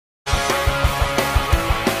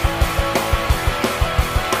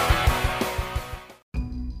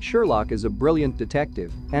Sherlock is a brilliant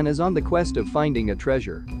detective and is on the quest of finding a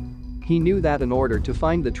treasure. He knew that in order to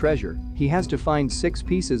find the treasure, he has to find 6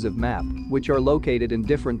 pieces of map, which are located in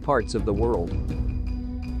different parts of the world.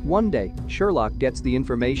 One day, Sherlock gets the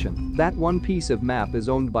information that one piece of map is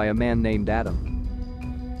owned by a man named Adam.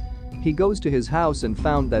 He goes to his house and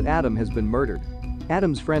found that Adam has been murdered.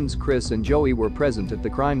 Adam's friends Chris and Joey were present at the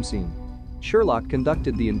crime scene. Sherlock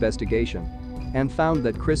conducted the investigation and found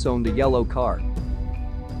that Chris owned a yellow car.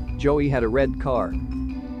 Joey had a red car.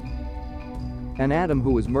 And Adam,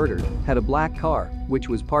 who was murdered, had a black car, which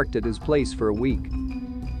was parked at his place for a week.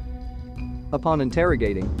 Upon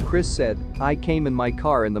interrogating, Chris said, "I came in my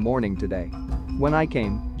car in the morning today. When I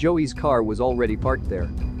came, Joey's car was already parked there."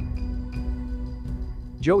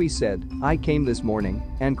 Joey said, "I came this morning,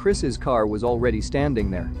 and Chris's car was already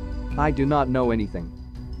standing there. I do not know anything."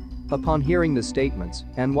 Upon hearing the statements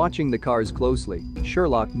and watching the cars closely,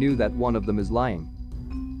 Sherlock knew that one of them is lying.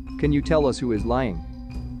 Can you tell us who is lying?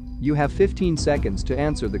 You have 15 seconds to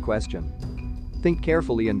answer the question. Think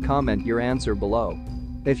carefully and comment your answer below.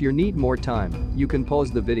 If you need more time, you can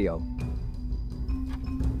pause the video.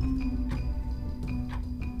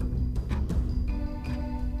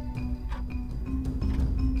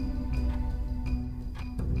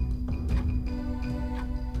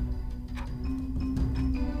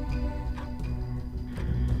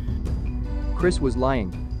 Chris was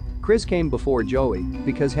lying. Chris came before Joey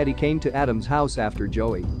because had he came to Adam's house after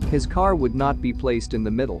Joey, his car would not be placed in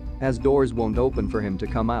the middle as doors won't open for him to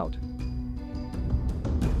come out.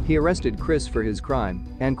 He arrested Chris for his crime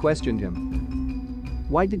and questioned him.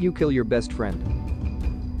 "Why did you kill your best friend?"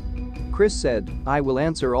 Chris said, "I will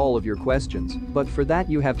answer all of your questions, but for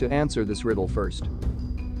that you have to answer this riddle first."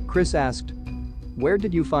 Chris asked, "Where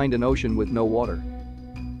did you find an ocean with no water?"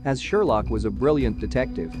 As Sherlock was a brilliant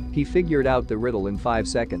detective, he figured out the riddle in 5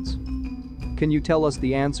 seconds. Can you tell us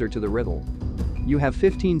the answer to the riddle? You have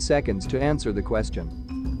 15 seconds to answer the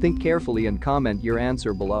question. Think carefully and comment your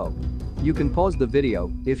answer below. You can pause the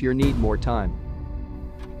video if you need more time.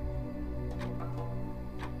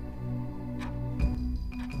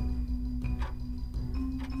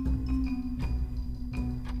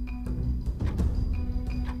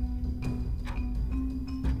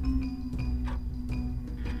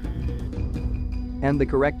 And the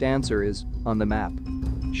correct answer is, on the map.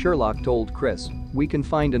 Sherlock told Chris, "We can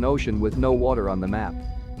find an ocean with no water on the map."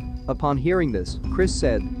 Upon hearing this, Chris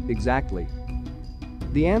said, "Exactly.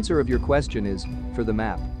 The answer of your question is, for the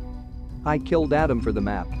map. I killed Adam for the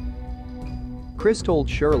map." Chris told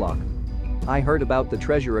Sherlock, "I heard about the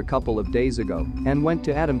treasure a couple of days ago and went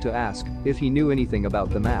to Adam to ask if he knew anything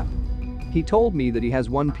about the map. He told me that he has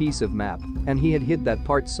one piece of map and he had hid that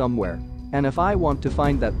part somewhere, and if I want to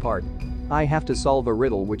find that part, I have to solve a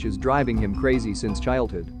riddle which is driving him crazy since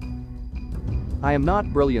childhood. I am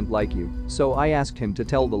not brilliant like you, so I asked him to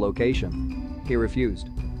tell the location. He refused.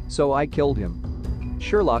 So I killed him."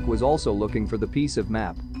 Sherlock was also looking for the piece of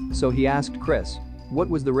map, so he asked Chris, "What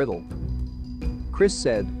was the riddle?" Chris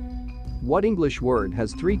said, "What English word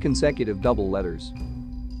has 3 consecutive double letters?"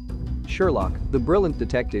 Sherlock, the brilliant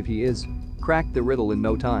detective he is, cracked the riddle in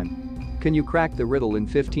no time. Can you crack the riddle in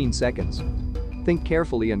 15 seconds? Think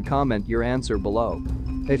carefully and comment your answer below.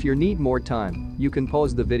 If you need more time, you can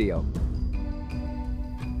pause the video.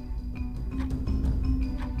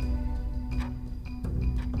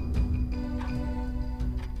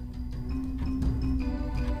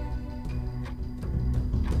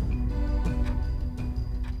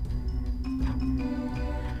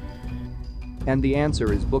 And the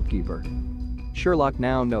answer is bookkeeper. Sherlock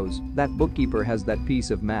now knows that bookkeeper has that piece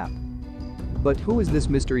of map. But who is this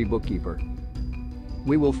mystery bookkeeper?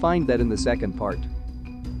 We will find that in the second part.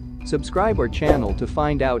 Subscribe our channel to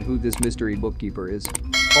find out who this mystery bookkeeper is.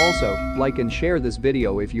 Also, like and share this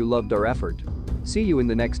video if you loved our effort. See you in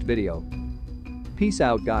the next video. Peace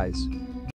out, guys.